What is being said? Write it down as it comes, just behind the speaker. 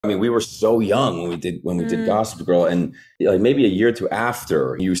I mean, we were so young when we did Gossip Girl, and like maybe a year or two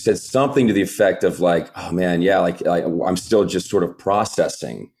after, you said something to the effect of like, "Oh man, yeah, like I'm still just sort of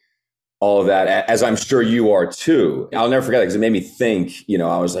processing all of that," as I'm sure you are too. I'll never forget it because it made me think. You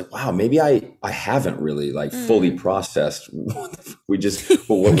know, I was like, "Wow, maybe I haven't really like fully processed what we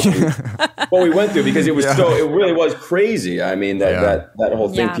went through because it was it really was crazy. I mean, that whole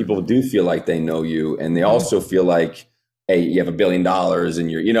thing. People do feel like they know you, and they also feel like, hey, you have $1 billion and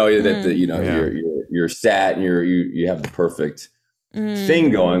you're set and you have the perfect thing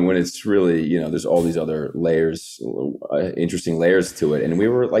going when it's really, you know, there's all these other layers, interesting layers to it. And we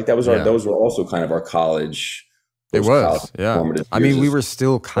were like, those were also kind of our college. It was, I mean, we were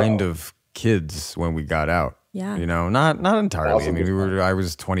still kind of kids when we got out. Yeah. You know, not entirely. I mean, I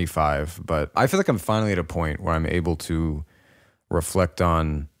was 25, but I feel like I'm finally at a point where I'm able to reflect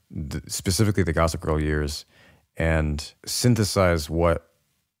on specifically the Gossip Girl years and synthesize what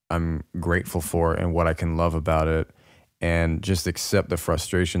I'm grateful for and what I can love about it, and just accept the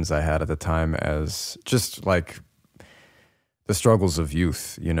frustrations I had at the time as just like the struggles of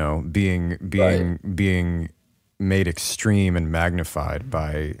youth, you know, being made extreme and magnified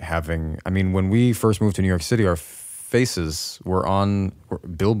by having, I mean, when we first moved to New York City, our faces were on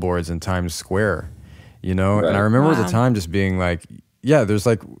billboards in Times Square, you know, and I remember at the time just being like, yeah, there's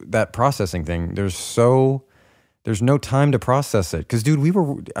like that processing thing. There's no time to process it. Because, dude,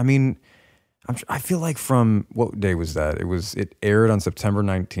 I feel like from, what day was that? It aired on September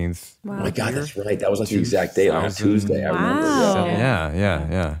 19th. Wow. Oh my God, that's right. That was like the exact date on Tuesday. I remember.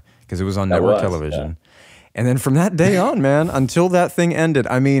 Yeah. Because it was on network television. Yeah. And then from that day on, man, until that thing ended,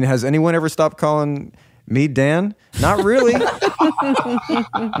 I mean, has anyone ever stopped calling me Dan? Not really.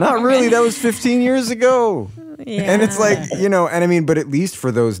 Not really. That was 15 years ago. Yeah. And it's like, you know, and I mean, but at least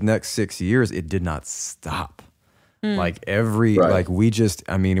for those next 6 years, it did not stop. Like like we just,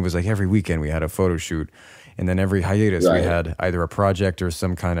 I mean, it was like every weekend we had a photo shoot, and then every hiatus we had either a project or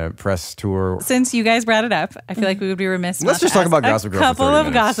some kind of press tour. Since you guys brought it up, I feel like we would be remiss. Let's just talk about Gossip Girl. A couple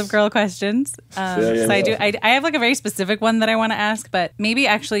of Gossip Girl questions. So I have like a very specific one that I want to ask, but maybe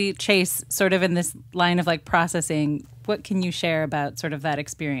actually Chace, sort of in this line of like processing, what can you share about sort of that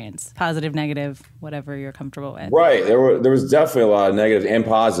experience? Positive, negative, whatever you're comfortable with. Right. There was definitely a lot of negatives and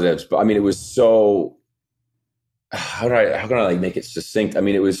positives, but I mean, it was so. How can I like make it succinct? I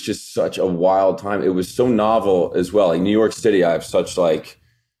mean, it was just such a wild time. It was so novel as well. Like New York City, I have such like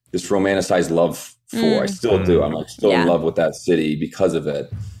this romanticized love for. I still do. I'm like still in love with that city because of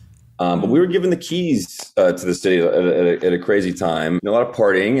it. But we were given the keys to the city at a crazy time. A lot of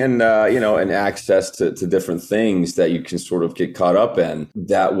partying and and access to different things that you can sort of get caught up in.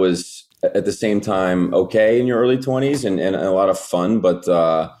 That was at the same time okay in your early 20s and a lot of fun,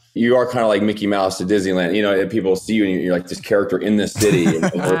 but. You are kind of like Mickey Mouse to Disneyland, you know, and people see you and you're like this character in the city.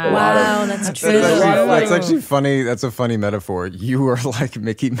 Wow, that's true. That's actually funny. That's a funny metaphor. You are like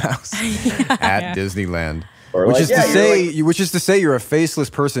Mickey Mouse at Disneyland. Which is to say you're a faceless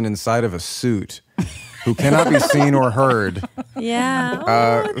person inside of a suit who cannot be seen or heard.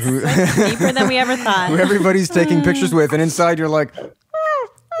 Yeah. It's deeper than we ever thought. Who everybody's taking pictures with, and inside you're like...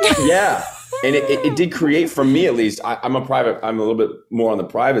 Yeah. And it did create, for me at least, I'm a little bit more on the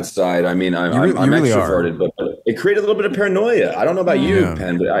private side. I mean, I'm really extroverted, but it created a little bit of paranoia. I don't know about you,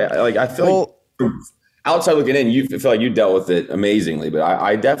 Penn, but I feel like outside looking in, you feel like you dealt with it amazingly, but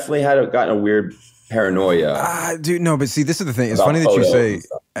I definitely gotten a weird paranoia. Dude, no, but see, this is the thing. It's funny that you say,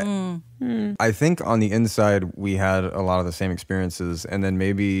 I think on the inside, we had a lot of the same experiences, and then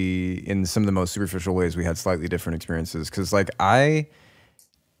maybe in some of the most superficial ways, we had slightly different experiences. Because like I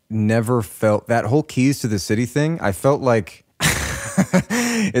never felt that whole keys to the city thing. I felt like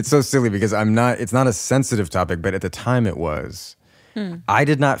it's so silly because it's not a sensitive topic, but at the time it was. I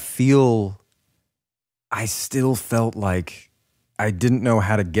did not feel, I still felt like I didn't know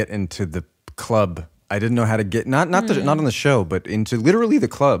how to get into the club. I didn't know how to get, not on the show, but into literally the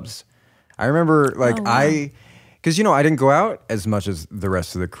clubs. I remember like because you know, I didn't go out as much as the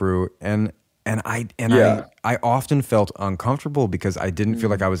rest of the crew, and I often felt uncomfortable because I didn't feel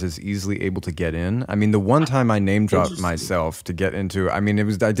like I was as easily able to get in. I mean, the one time I name dropped myself to get into, I mean,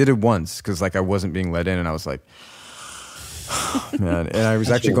 I did it once because like I wasn't being let in, and I was like, man. And I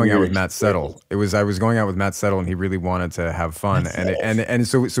was actually going out with Matt Settle. I was going out with Matt Settle, and he really wanted to have fun, and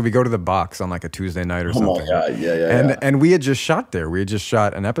so we go to the box on like a Tuesday night or something. Oh my God, and we had just shot there. We had just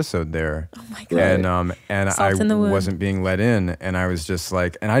shot an episode there. Oh my God. And I wasn't being let in, and I was just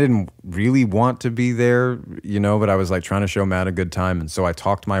like, and I didn't really want to be there, but I was like trying to show Matt a good time. And so I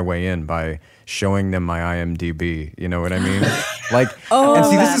talked my way in by showing them my IMDb. You know what I mean? Like, and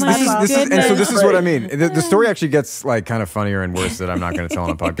see, this is what I mean. The story actually gets like kind of funnier and worse that I'm not going to tell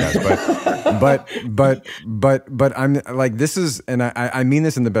on a podcast, but I'm like, this is, and I mean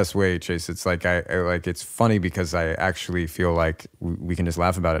this in the best way, Chace. It's like, it's funny because I actually feel like we can just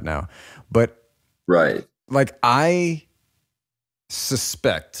laugh about it now. But right. Like, I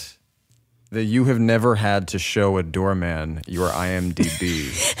suspect that you have never had to show a doorman your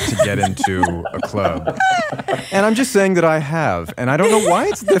IMDb to get into a club. And I'm just saying that I have. And I don't know why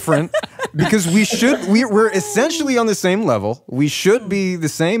it's different, because we're essentially on the same level. We should be the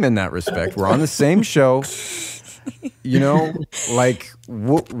same in that respect. We're on the same show. Like,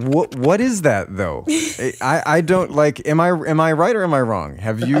 what is that though? I don't like, am I right or am I wrong?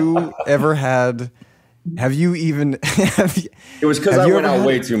 Have you ever had... Have you even... it was because I went out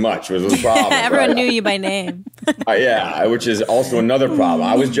way too much, was the problem. Everyone knew you by name. Yeah, which is also another problem.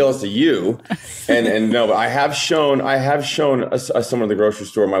 I was jealous of you. And no, but I have shown someone at the grocery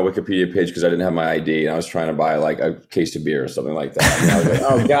store my Wikipedia page because I didn't have my ID, and I was trying to buy like a case of beer or something like that. And I was like,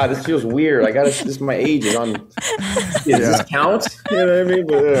 oh God, this feels weird. This is my age. Does this count? You know what I mean?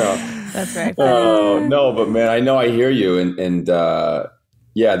 But, That's right. No, but man, I know I hear you. And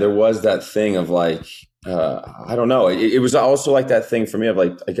yeah, there was that thing of like, I don't know. It was also like that thing for me of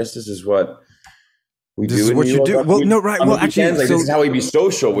like, I guess this is what we do. This is what you do. Well, no, right. Well, actually, like, this is how we be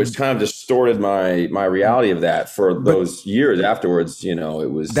social, which kind of distorted my reality of that for those years afterwards. It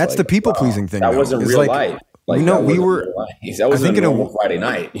was that's like, the people pleasing thing. That wasn't real life. Like, that wasn't a normal Friday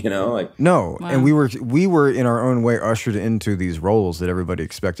night. Like no, wow. And we were in our own way ushered into these roles that everybody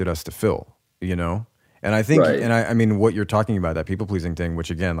expected us to fill. And I think, and I mean, what you're talking about, that people-pleasing thing, which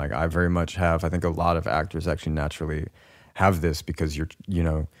again, like I very much have, I think a lot of actors actually naturally have this because you're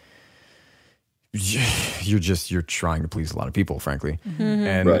trying to please a lot of people, frankly. Mm-hmm.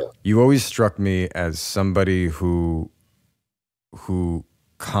 And you always struck me as somebody who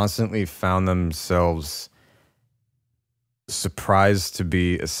constantly found themselves surprised to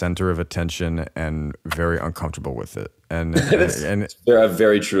be a center of attention and very uncomfortable with it. And they're a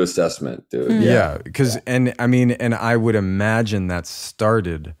very true assessment, dude. Yeah, because and I would imagine that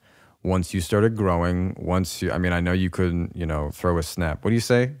started once you started growing. I know you couldn't, throw a snap. What do you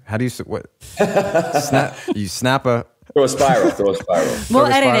say? How do you say what? Snap? You snap a. Throw a spiral. We'll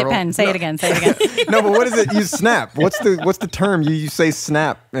edit it, Penn. Say it again. No, but what is it? You snap. What's the term? You say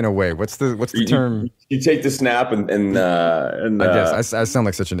snap in a way. What's the term? You take the snap and I guess I sound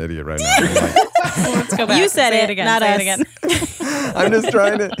like such an idiot right now. Let's go back. You said it again. Not us. It again. I'm just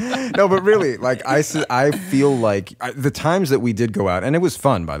trying to. No, but really, like I feel like the times that we did go out, and it was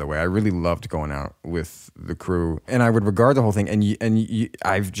fun, by the way. I really loved going out with the crew, and I would regard the whole thing. And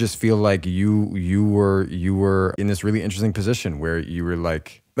I just feel like you were in this really interesting position where you were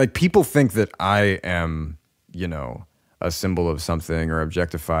like people think that I am, a symbol of something or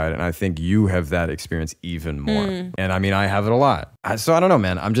objectified, and I think you have that experience even more. And I mean, I have it a lot. So I don't know,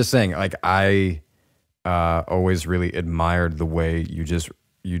 man. I'm just saying, like I always really admired the way you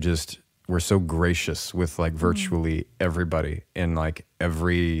just were so gracious with like virtually everybody in like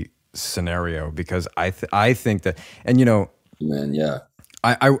every scenario, because I think that, and man, yeah.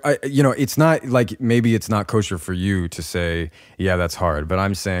 I it's not like, maybe it's not kosher for you to say, yeah, that's hard. But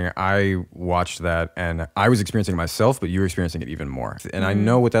I'm saying I watched that and I was experiencing it myself, but you were experiencing it even more. And I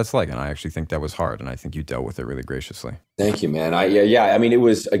know what that's like. And I actually think that was hard. And I think you dealt with it really graciously. Thank you, man. Yeah. I mean, it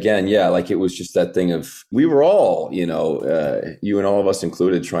was, again, like it was just that thing of, we were all, you and all of us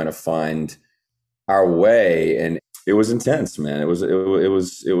included, trying to find our way. And it was intense, man. It was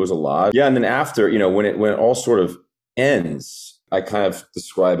a lot. Yeah. And then after, when it all sort of ends, I kind of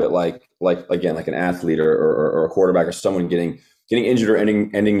describe it like an athlete or a quarterback or someone getting injured or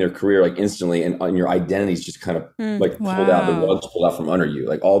ending their career like instantly, and your identity's just kind of pulled out, the rug's pulled out from under you.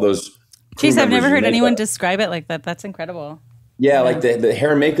 Like all those. Jeez, I've never heard anyone describe it like that. That's incredible. Yeah, like the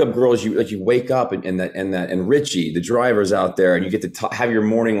hair and makeup girls, you wake up and Richie, the driver's out there, and you get to have your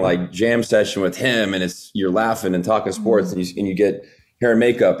morning like jam session with him, and you're laughing and talking sports, and you get hair and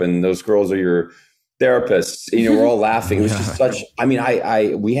makeup, and those girls are your therapists, we're all laughing. It was just such,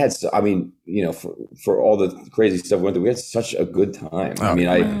 for all the crazy stuff we went through, we had such a good time.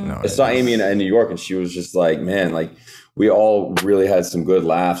 I saw Amy in New York, and she was just like, man, like we all really had some good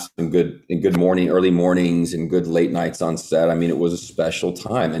laughs and good early mornings and good late nights on set. I mean, it was a special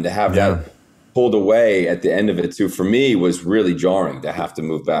time, and to have that pulled away at the end of it too, for me, was really jarring to have to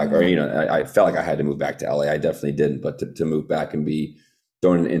move back. Or, I felt like I had to move back to LA. I definitely didn't, but to move back and be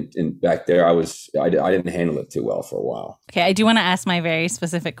going in back there, I didn't handle it too well for a while. Okay, I do want to ask my very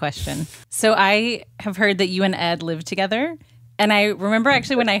specific question. So I have heard that you and Ed lived together. And I remember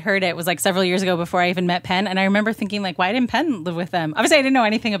actually when I heard it was like several years ago before I even met Penn. And I remember thinking like, why didn't Penn live with them? Obviously, I didn't know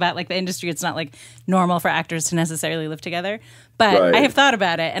anything about like the industry. It's not like normal for actors to necessarily live together. But right. I have thought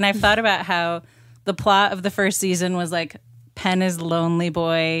about it. And I've thought about how the plot of the first season was like Penn is lonely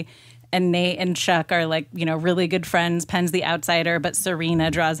boy and Nate and Chuck are like, you know, really good friends. Penn's the outsider, but Serena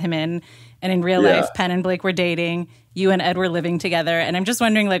draws him in. And in real life, Penn and Blake were dating. You and Ed were living together. And I'm just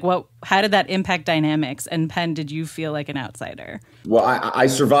wondering, like, how did that impact dynamics? And Penn, did you feel like an outsider? Well, I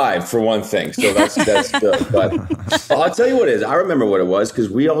survived for one thing. So that's good. But I'll tell you what it is. I remember what it was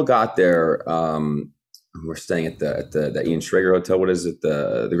because we all got there. We're staying at the Ian Schrager Hotel. What is it?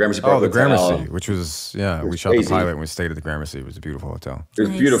 The Gramercy Park Hotel. The Hotel. Gramercy, which was, we shot the pilot and we stayed at the Gramercy. It was a beautiful hotel. It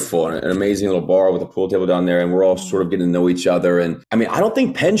was beautiful and an amazing little bar with a pool table down there. And we're all sort of getting to know each other. And I mean, I don't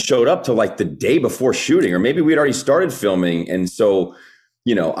think Penn showed up till like the day before shooting, or maybe we'd already started filming. And so,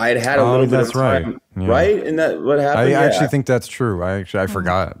 you know, I had a little bit of time, right? And that what happened? I actually think that's true. I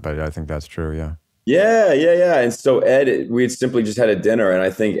forgot, but I think that's true. Yeah. Yeah. And so Ed, we had simply just had a dinner, and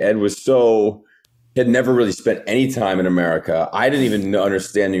I think Ed was had never really spent any time in America. I didn't even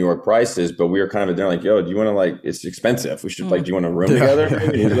understand New York prices, but we were kind of there like, yo, do you want to like, it's expensive. We should like, do you want to room together?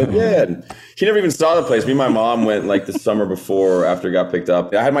 And he's like, yeah. And he never even saw the place. Me and my mom went like the summer before after it got picked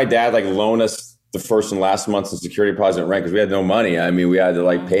up. I had my dad like loan us the first and last months of security deposit and rent because we had no money. I mean, we had to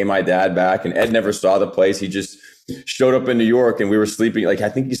like pay my dad back, and Ed never saw the place. He just showed up in New York and we were sleeping. Like, I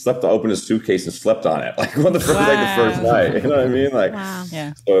think he slept to open his suitcase and slept on it. Like on the first, the first night, you know what I mean? Like,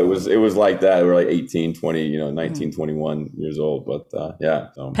 yeah. So it was like that. We were like 18, 20, 19, 21 years old. But yeah.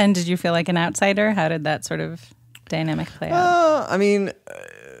 So. Penn, did you feel like an outsider? How did that sort of dynamic play out? I mean,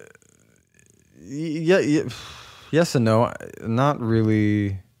 yes and no. Not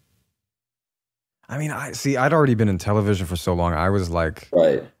really. I mean, I'd already been in television for so long. I was like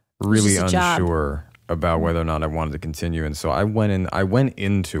really unsure about whether or not I wanted to continue. And so I went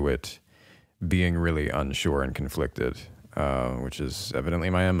into it being really unsure and conflicted, which is evidently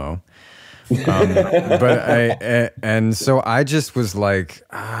my MO. And so I just was like,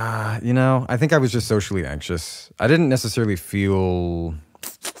 I think I was just socially anxious. I didn't necessarily feel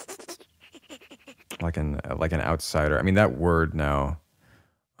like an outsider. I mean, that word now,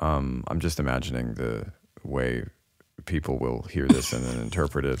 I'm just imagining the way people will hear this and then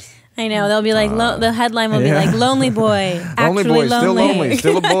interpret it. I know, they'll be like, the headline will be like, lonely boy, lonely boy, still lonely,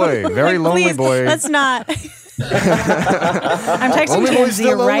 still a boy, very like, lonely boy. Let's not. I'm texting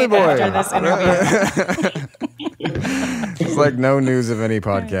TMZ right after this interview. It's like no news of any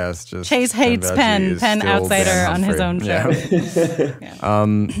podcast. Just Chace hates Penn outsider on his own show.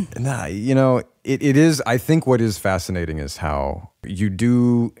 It is. I think what is fascinating is how you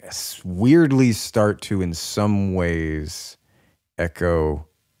do weirdly start to, in some ways, echo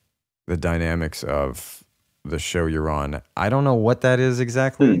the dynamics of the show you're on. I don't know what that is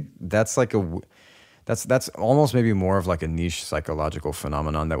exactly. That's like that's almost maybe more of like a niche psychological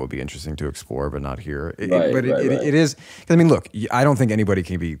phenomenon that would be interesting to explore, but not here. It is. I mean, look, I don't think anybody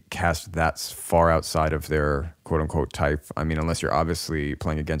can be cast that far outside of their quote unquote type. I mean, unless you're obviously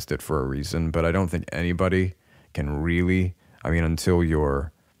playing against it for a reason, but I don't think anybody can really, I mean, until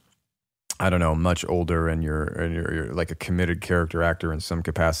you're, I don't know, much older and you're like a committed character actor in some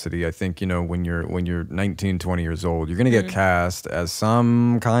capacity. I think, when you're 19, 20 years old, you're going to get cast as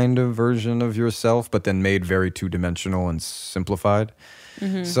some kind of version of yourself, but then made very two-dimensional and simplified.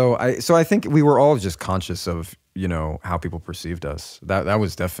 Mm-hmm. So I think we were all just conscious of, how people perceived us. That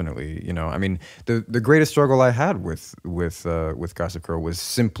was definitely, I mean, the greatest struggle I had with Gossip Girl was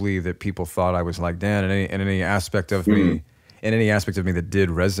simply that people thought I was like Dan in any aspect of me. And any aspect of me that did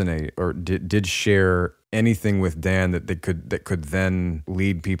resonate or did share anything with Dan that could then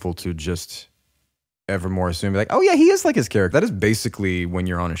lead people to just ever more assume like, oh yeah, he is like his character. That is basically when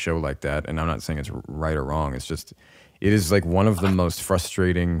you're on a show like that, and I'm not saying it's right or wrong. It's just, it is like one of the most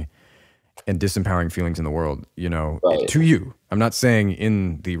frustrating and disempowering feelings in the world, to you. I'm not saying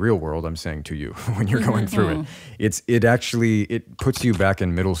in the real world, I'm saying to you when you're going through it. It puts you back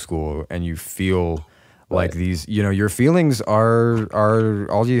in middle school and you feel like these, your feelings are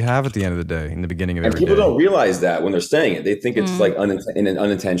all you have at the end of the day, in the beginning of every day. And people don't realize that when they're saying it. They think it's like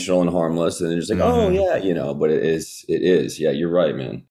unintentional and harmless, and they're just like, oh yeah, but it is. Yeah, you're right, man.